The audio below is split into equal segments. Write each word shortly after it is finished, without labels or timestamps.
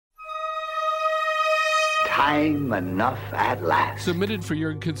time enough at last. Submitted for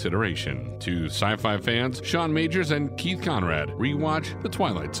your consideration to sci-fi fans Sean Majors and Keith Conrad. Rewatch The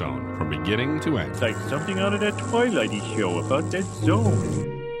Twilight Zone from beginning to end. It's like something out of that Twilighty show about that zone.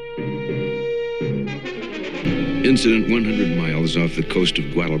 Incident 100 miles off the coast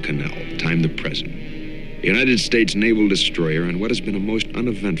of Guadalcanal, time the present. The United States naval destroyer on what has been a most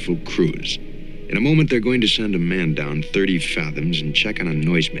uneventful cruise. In a moment, they're going to send a man down 30 fathoms and check on a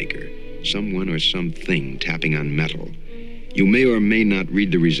noisemaker, someone or something tapping on metal. You may or may not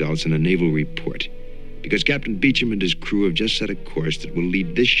read the results in a naval report, because Captain Beecham and his crew have just set a course that will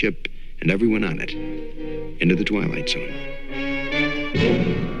lead this ship and everyone on it into the Twilight Zone.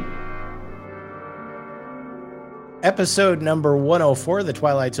 Episode number 104, The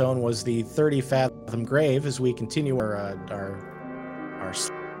Twilight Zone, was the 30 Fathom Grave, as we continue our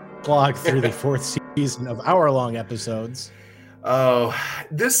slog through the fourth season of hour-long episodes. Oh,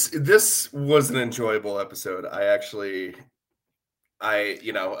 this was an enjoyable episode. A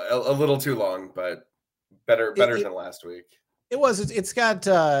little too long, but better than last week. It was. It's got.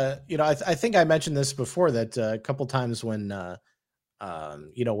 I think I mentioned this before, that a couple times when, when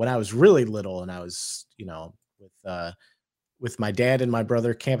I was really little and I was, with my dad and my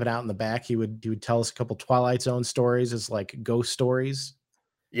brother camping out in the back, he would tell us a couple Twilight Zone stories as like ghost stories.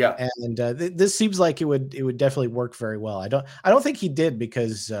 Yeah, and this seems like it would definitely work very well. I don't think he did,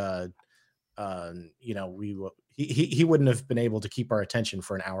 because he wouldn't have been able to keep our attention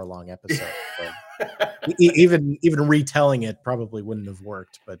for an hour-long episode. even retelling it probably wouldn't have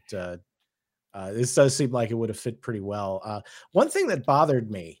worked. But this does seem like it would have fit pretty well. One thing that bothered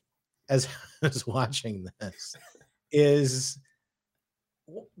me as I was watching this is,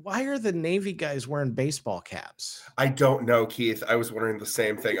 why are the Navy guys wearing baseball caps? I don't know, Keith. I was wondering the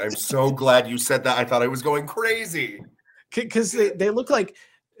same thing. I'm so glad you said that. I thought I was going crazy. Because they look like,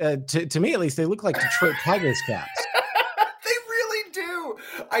 to me at least, they look like Detroit Tigers caps. They really do.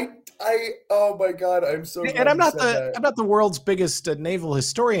 Oh my God, I'm so glad. And I'm not the world's biggest naval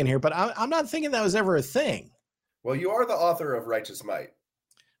historian here, but I'm not thinking that was ever a thing. Well, you are the author of Righteous Might.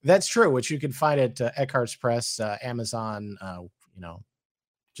 That's true, which you can find at Eckhart's Press, Amazon.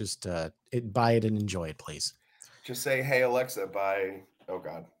 Just buy it and enjoy it, please. Just say, "Hey Alexa, buy." Oh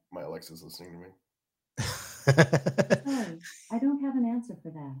God, my Alexa's listening to me. Sorry, I don't have an answer for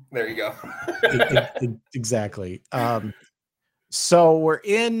that. There you go. Exactly. So we're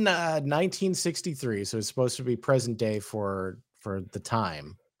in 1963, so it's supposed to be present day for the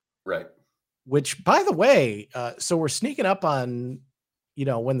time, right? Which, by the way, so we're sneaking up on,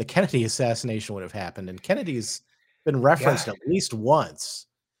 when the Kennedy assassination would have happened, and Kennedy's been referenced at least once.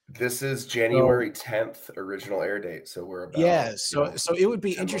 This is January 10th original air date, so we're about So it would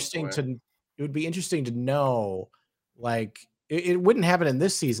be interesting to know, like, it wouldn't happen in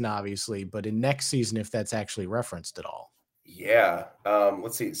this season, obviously, but in next season, if that's actually referenced at all. Yeah.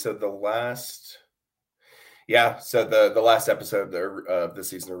 Let's see. So the last episode of the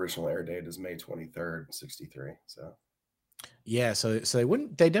season original air date is May 23rd, 63. So yeah, so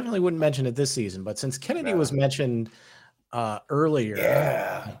they definitely wouldn't mention it this season, but since Kennedy was mentioned earlier,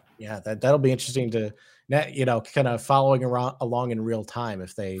 that'll be interesting to, kind of following along in real time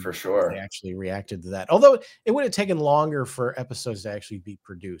if they actually reacted to that. Although it would have taken longer for episodes to actually be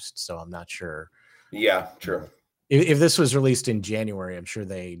produced, so I'm not sure. Yeah, true. If this was released in January, I'm sure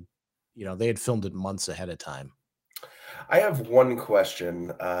they had filmed it months ahead of time. I have one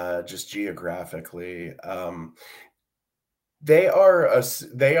question, just geographically. They are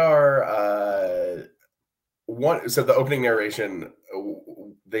one. So the opening narration,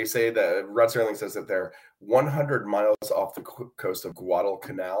 they say that Rod Serling says that they're 100 miles off the coast of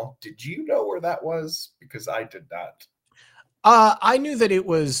Guadalcanal. Did you know where that was? Because I did not. I knew that it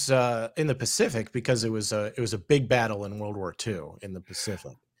was in the Pacific, because it was a big battle in World War II in the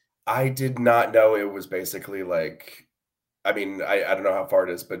Pacific. I did not know it was basically like, I mean, I don't know how far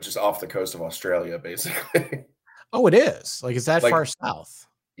it is, but just off the coast of Australia, basically. Oh, it is. Like, is that far south?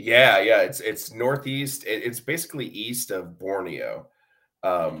 Yeah. It's northeast. It's basically east of Borneo,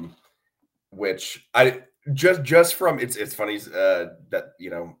 which I just from it's funny that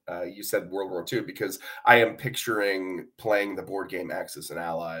you said World War II, because I am picturing playing the board game Axis and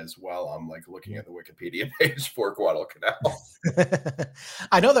Allies while I'm like looking at the Wikipedia page for Guadalcanal.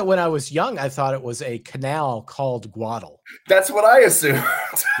 I know that when I was young, I thought it was a canal called Guadal. That's what I assumed.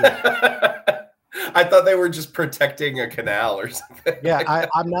 Yeah. I thought they were just protecting a canal or something. Yeah,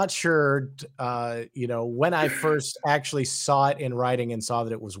 I'm not sure. When I first actually saw it in writing and saw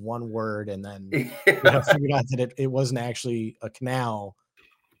that it was one word, and then figured out that it wasn't actually a canal.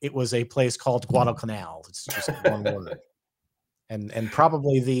 It was a place called Guadalcanal. It's just one word. and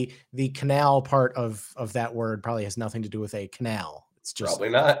probably the canal part of that word probably has nothing to do with a canal. It's just Probably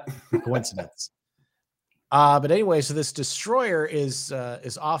not. a coincidence. But anyway, so this destroyer is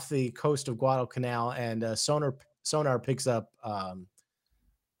off the coast of Guadalcanal, and sonar picks up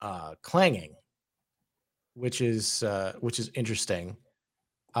clanging, which is interesting.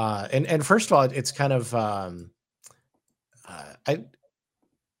 And first of all, it's kind of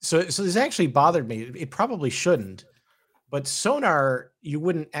so this actually bothered me. It probably shouldn't, but sonar, you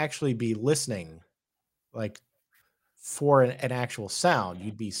wouldn't actually be listening like for an actual sound.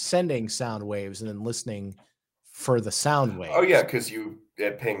 You'd be sending sound waves and then listening for the sound waves. Oh yeah, because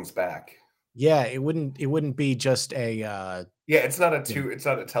it pings back. Yeah, it wouldn't be just a yeah, it's not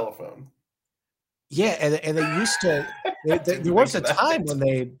a telephone. Yeah, and they used to there was a time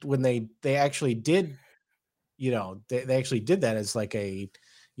when they actually did, they actually did that as like a,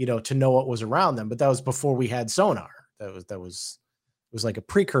 to know what was around them, but that was before we had sonar. It was like a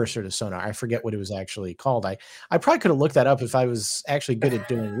precursor to sonar. I forget what it was actually called. I probably could have looked that up if I was actually good at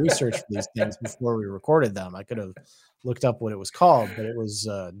doing research for these things before we recorded them. I could have looked up what it was called, but it was,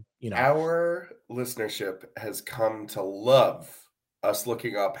 Our listenership has come to love us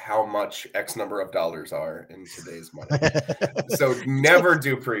looking up how much X number of dollars are in today's money. So never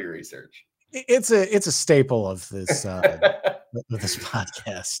do pre-research. It's a staple of this this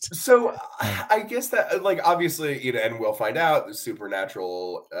podcast. So I guess that, like, obviously, and we'll find out the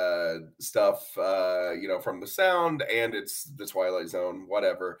supernatural stuff, from the sound, and it's the Twilight Zone,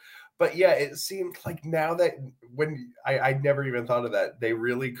 whatever. But yeah, it seemed like now that when I never even thought of that, they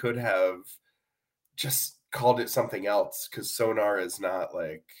really could have just called it something else, because sonar is not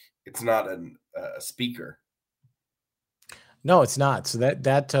it's not a speaker. No, it's not. So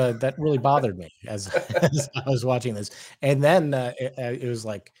that really bothered me as I was watching this. And then it was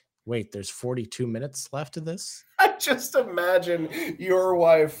like, wait, there's 42 minutes left of this? I just imagine your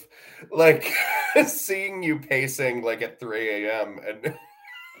wife seeing you pacing at 3 a.m. and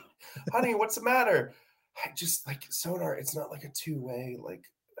honey, what's the matter? I just sonar, it's not like a two-way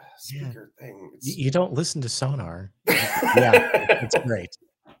speaker thing. You don't listen to sonar. Yeah, it's great.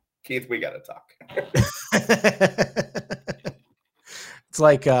 Keith, we gotta talk. It's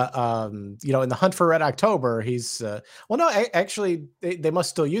like in the Hunt for Red October, he's actually they must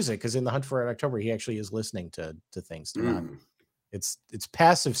still use it, because in the Hunt for Red October, he actually is listening to things. It's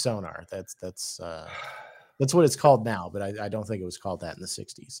passive sonar. That's what it's called now, but I don't think it was called that in the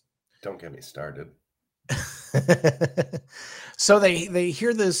 60s. Don't get me started. So they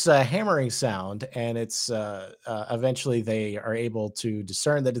hear this hammering sound, and it's eventually they are able to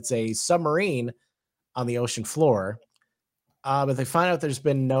discern that it's a submarine on the ocean floor. But they find out there's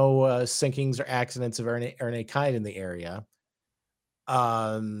been no sinkings or accidents of any kind in the area,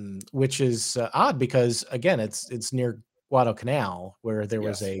 which is odd, because again, it's near Guadalcanal, where there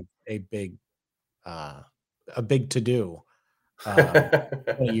was a big to do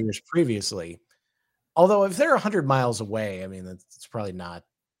 20 years previously. Although if they're 100 miles away, I mean, it's probably not,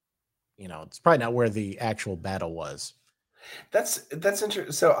 it's probably not where the actual battle was. That's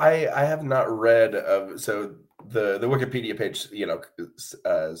interesting. So I have not read of, so the Wikipedia page,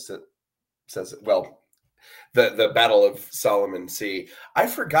 says, well, the Battle of Solomon Sea. I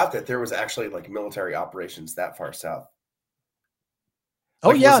forgot that there was actually military operations that far south.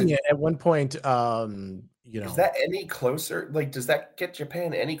 Oh yeah, at one point, is that any closer? Does that get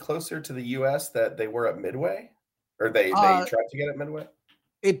Japan any closer to the U.S. that they were at Midway, or they tried to get at Midway?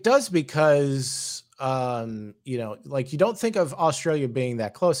 It does, because you don't think of Australia being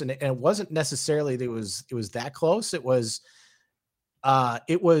that close, and it wasn't necessarily that it was that close. It was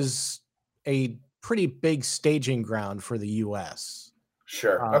a pretty big staging ground for the U.S.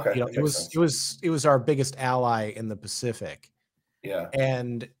 Sure. Okay. It was our biggest ally in the Pacific. Yeah.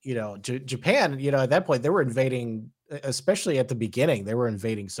 And Japan, at that point, they were invading, especially at the beginning, they were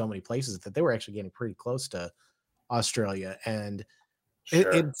invading so many places that they were actually getting pretty close to Australia. And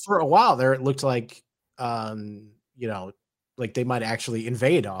it for a while there, it looked like they might actually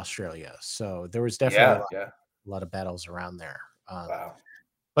invade Australia. So there was definitely a lot of battles around there. Wow.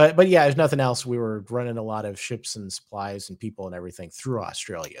 But yeah, if nothing else, we were running a lot of ships and supplies and people and everything through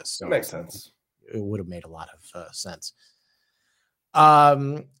Australia. So that makes sense. It would have made a lot of sense.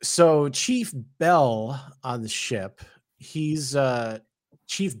 So Chief Bell on the ship, Chief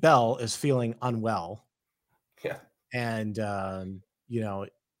Bell is feeling unwell. Yeah. And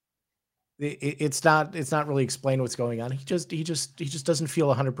it's not really explained what's going on. He just doesn't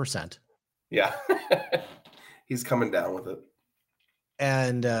feel 100%. Yeah. He's coming down with it.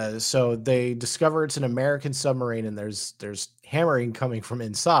 And so they discover it's an American submarine, and there's hammering coming from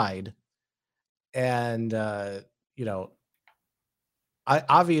inside. And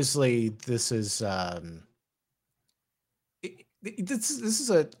obviously this is this is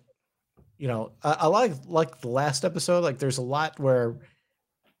a I like the last episode. Like there's a lot where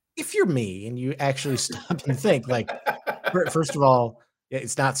if you're me and you actually stop and think, like, first of all,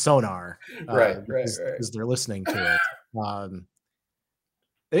 it's not sonar, Right. because they're listening to it.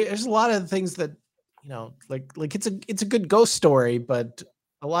 There's a lot of things that like it's a good ghost story, but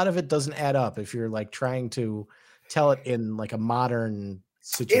a lot of it doesn't add up if you're like trying to tell it in like a modern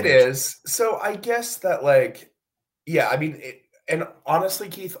situation. It is. So I guess that, like, yeah, I mean, and honestly,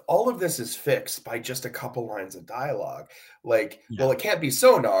 Keith, all of this is fixed by just a couple lines of dialogue. Like, well, it can't be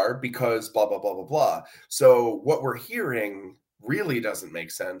sonar because blah, blah, blah, blah, blah. So what we're hearing really doesn't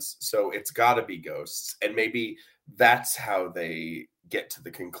make sense. So it's got to be ghosts. And maybe that's how they get to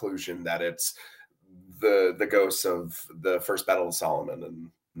the conclusion that it's the ghosts of the First Battle of Solomon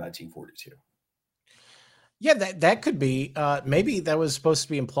in 1942. Yeah, that could be. Maybe that was supposed to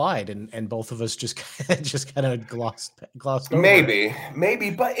be implied, and both of us just kind of glossed over. Maybe,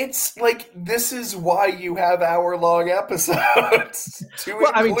 but it's like, this is why you have hour-long episodes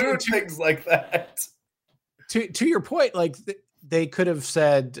to include things like that. To your point, like they could have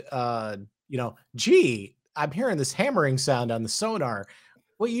said, gee, I'm hearing this hammering sound on the sonar.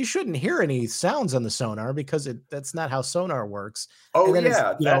 Well, you shouldn't hear any sounds on the sonar because that's not how sonar works. Oh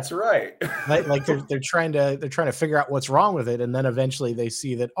yeah, that's right. like they're trying to figure out what's wrong with it, and then eventually they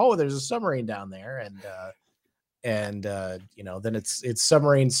see that, oh, there's a submarine down there, and then it's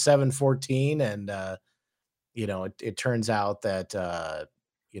submarine 714, and it turns out that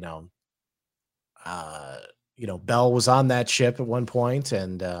Bell was on that ship at one point,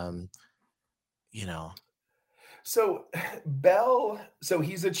 and So Bell, so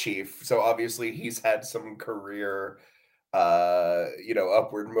he's a chief. So obviously he's had some career,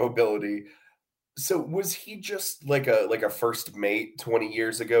 upward mobility. So was he just like a first mate 20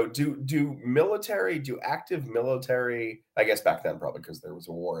 years ago? Do active military, I guess back then probably because there was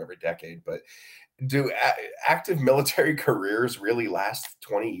a war every decade, but do active military careers really last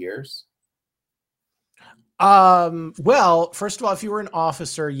 20 years? Well, first of all, if you were an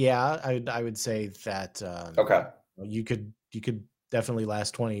officer, yeah, I would say that okay, you could definitely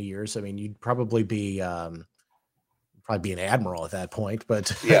last 20 years. I mean, you'd probably be an admiral at that point,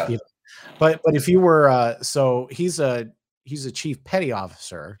 but yeah. But if you were so he's a chief petty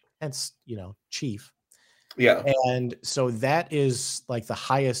officer, hence chief. Yeah. And so that is like the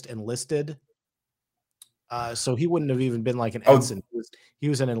highest enlisted. So he wouldn't have even been like an ensign. He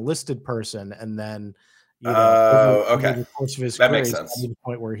was an enlisted person, and then over the course of his that career, makes sense. to the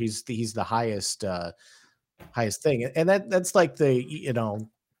point where he's the highest thing, and that's like the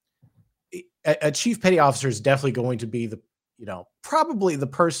a chief petty officer is definitely going to be the probably the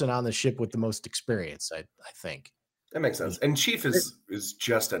person on the ship with the most experience. I think that makes sense. And chief is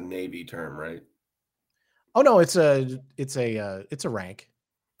just a Navy term, right? Oh no, it's a rank.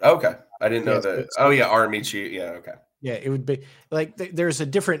 Okay, I didn't know that. Oh yeah, Army chief. Yeah, okay. Yeah, it would be like there's a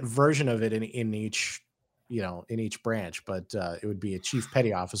different version of it in each branch, but it would be a chief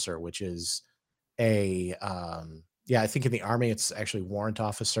petty officer, which is I think in the Army it's actually warrant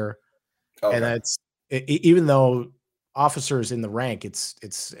officer. Okay. And that's even though officers in the rank,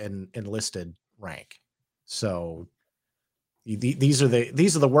 it's an enlisted rank. So these are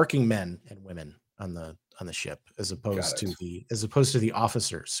the working men and women on the ship, as opposed to the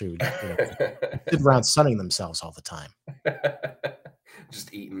officers who sit around sunning themselves all the time,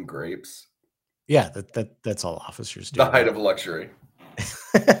 just eating grapes. Yeah, that's all officers do. The height of luxury.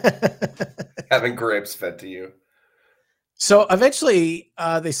 Having grapes fed to you. So eventually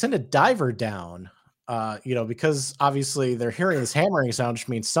they send a diver down, because obviously they're hearing this hammering sound, which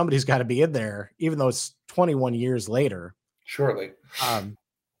means somebody's got to be in there, even though it's 21 years later. Surely.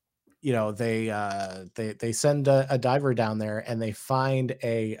 They send a diver down there, and they find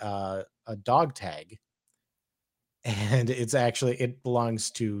a dog tag, and it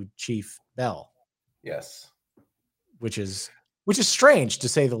belongs to Chief Bell. Yes. Which is strange, to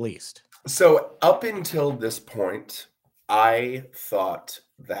say the least. So up until this point, I thought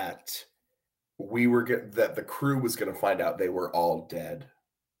that that the crew was going to find out they were all dead.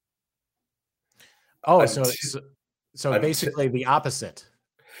 Oh, so basically the opposite.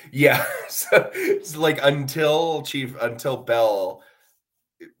 Yeah. So it's like until Bell,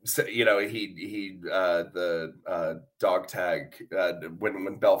 he the dog tag,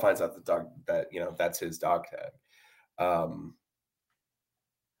 when Bell finds out the dog that that's his dog tag.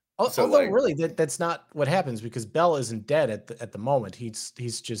 Really, that's not what happens, because Bell isn't dead at the moment. He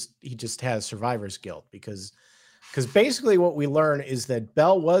just has survivor's guilt, because basically what we learn is that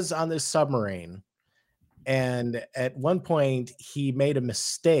Bell was on this submarine, And at one point, he made a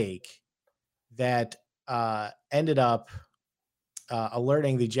mistake that ended up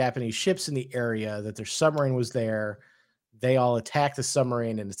alerting the Japanese ships in the area that their submarine was there. They all attack the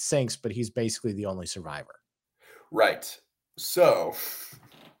submarine and it sinks, but he's basically the only survivor. Right. So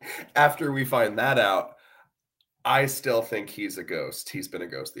after we find that out, I still think he's a ghost. He's been a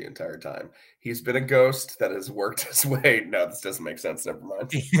ghost the entire time. He's been a ghost that has worked his way. No, this doesn't make sense. Never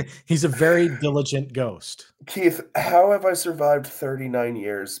mind. He's a very diligent ghost. Keith, how have I survived 39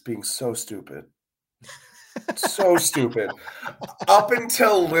 years being so stupid? So stupid. Up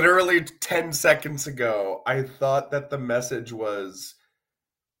until literally 10 seconds ago, I thought that the message was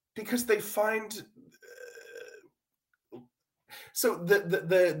because they find so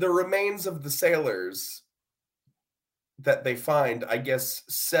the remains of the sailors that they find, I guess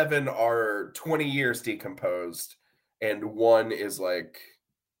 7 are 20 years decomposed, and 1 is like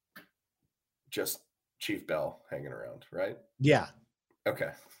just Chief Bell hanging around, right? Yeah.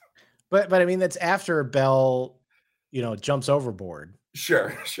 Okay. But I mean, that's after Bell, jumps overboard.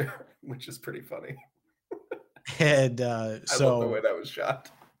 Sure. Which is pretty funny. And I love the way that was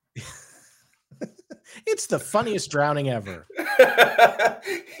shot. It's the funniest drowning ever.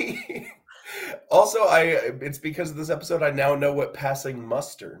 Also, it's because of this episode I now know what passing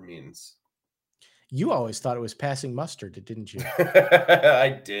muster means. You always thought it was passing mustard, didn't you?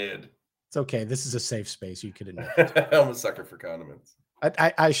 I did. It's okay. This is a safe space. You could admit. I'm a sucker for condiments.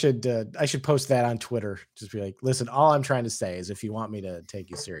 I should post that on Twitter. Just be like, listen, all I'm trying to say is if you want me to take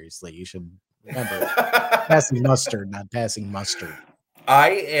you seriously, you should remember passing mustard, not passing mustard.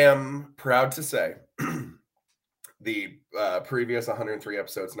 I am proud to say the previous 103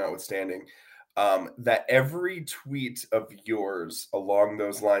 episodes notwithstanding, that every tweet of yours along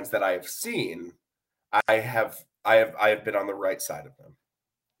those lines that I have seen, I have been on the right side of them.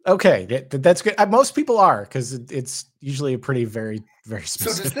 Okay, that's good. Most people are, because it's usually a pretty very, very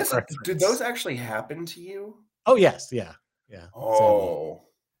specific. So did those actually happen to you? Oh yes, yeah. Oh,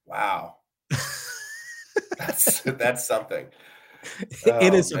 wow. That's something.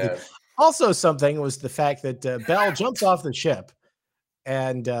 It is something. Also, something was the fact that Bell jumps off the ship,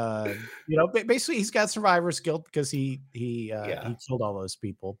 and basically he's got survivor's guilt because he killed all those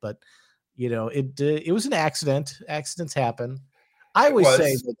people. But it was an accident. Accidents happen. I always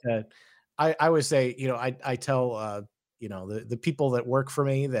say that. I always say, I tell the people that work for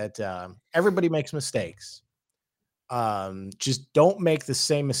me that everybody makes mistakes. Just don't make the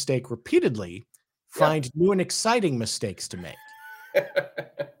same mistake repeatedly. Find new and exciting mistakes to make.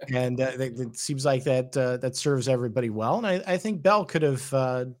 And it seems like that serves everybody well. And I think Bell could have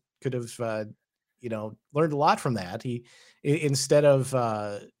learned a lot from that. He, instead of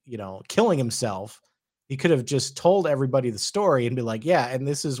killing himself, he could have just told everybody the story and be like, yeah, and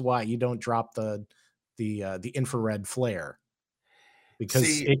this is why you don't drop the infrared flare,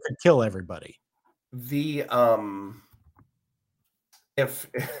 because it could kill everybody. If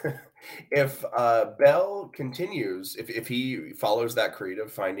Bell continues, if he follows that creed of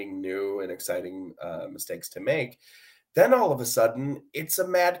finding new and exciting mistakes to make, then all of a sudden it's a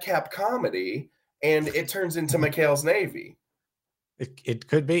madcap comedy and it turns into McHale's Navy. It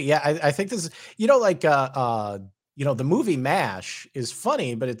could be. Yeah, I think this is, the movie MASH is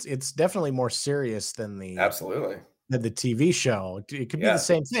funny, but it's definitely more serious than the TV show. It could be the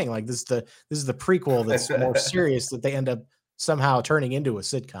same thing. Like this is the prequel that's more serious that they end up somehow turning into a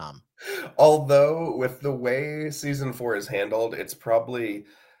sitcom. Although with the way season 4 is handled, it's probably,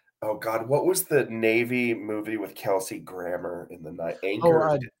 oh God, what was the Navy movie with Kelsey Grammer in the night?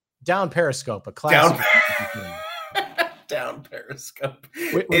 Anchor? Down Periscope, a classic. Down Periscope,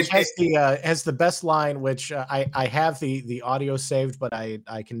 which has the best line, which I have the audio saved, but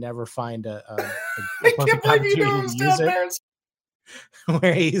I can never find a I can't believe you know Down Periscope.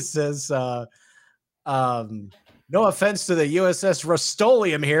 Where he says, no offense to the USS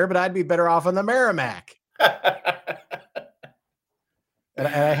Rust-Oleum here, but I'd be better off on the Merrimack. And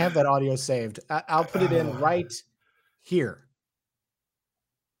I have that audio saved. I'll put it in right here.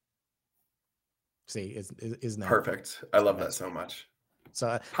 See, isn't that perfect? I love that so much.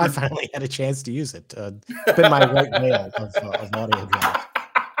 So I finally had a chance to use it. It's been my right mail of audio drive.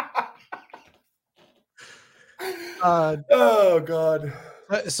 Oh God.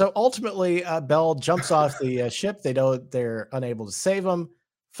 So ultimately, Bell jumps off the ship. They're unable to save him.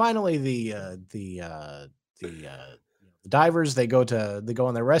 Finally, the divers they go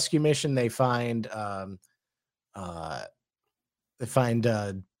on their rescue mission. They find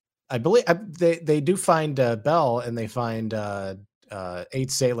I believe they do find Bell, and they find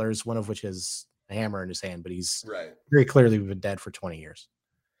 8 sailors, one of which has a hammer in his hand, but he's very clearly been dead for 20 years.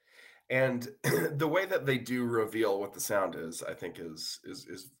 And the way that they do reveal what the sound is, I think is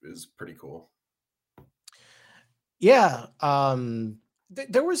pretty cool. Yeah.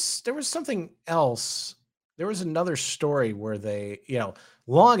 There was something else. There was another story where they,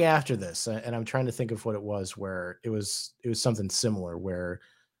 long after this, and I'm trying to think of what it was, where it was something similar, where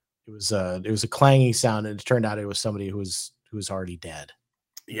it was a clanging sound, and it turned out it was somebody who was already dead.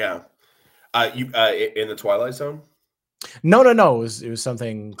 Yeah. You in the Twilight Zone? No. It was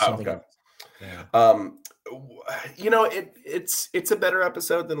something. Okay. Yeah. It's a better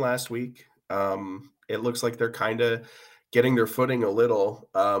episode than last week. It looks like they're kind of getting their footing a little.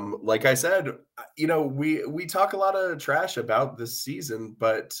 Like I said, we talk a lot of trash about this season,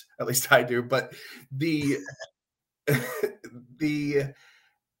 but at least I do. But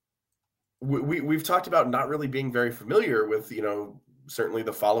we've talked about not really being very familiar with, certainly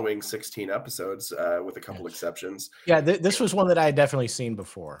the following 16 episodes, with a couple exceptions. Yeah, this was one that I had definitely seen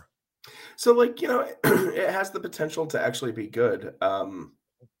before. So, it has the potential to actually be good.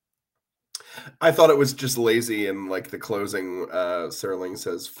 I thought it was just lazy, and the closing, Serling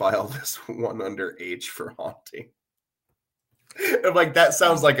says, "File this one under H for haunting." I'm like, that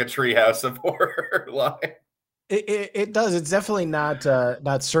sounds like a Treehouse of Horror line. It does. It's definitely not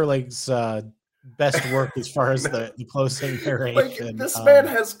Serling's best work as far as the closing narration. This man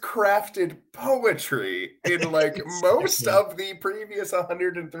has crafted poetry in most of the previous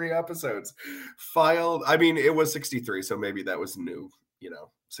 103 episodes. Filed. I mean, it was 63, so maybe that was new.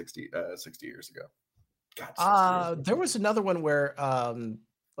 60 years ago. God, there was another one where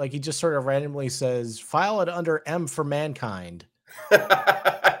he just sort of randomly says, "File it under M for Mankind."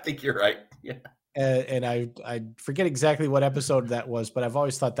 I think you're right. Yeah. And I forget exactly what episode that was, but I've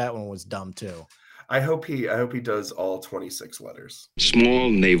always thought that one was dumb too. I hope he does all 26 letters.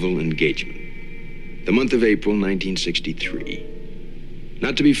 Small naval engagement. The month of April, 1963.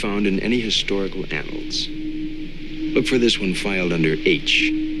 Not to be found in any historical annals. Look for this one filed under H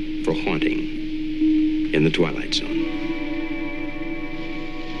for haunting in the Twilight Zone.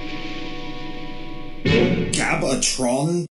 Gabatron?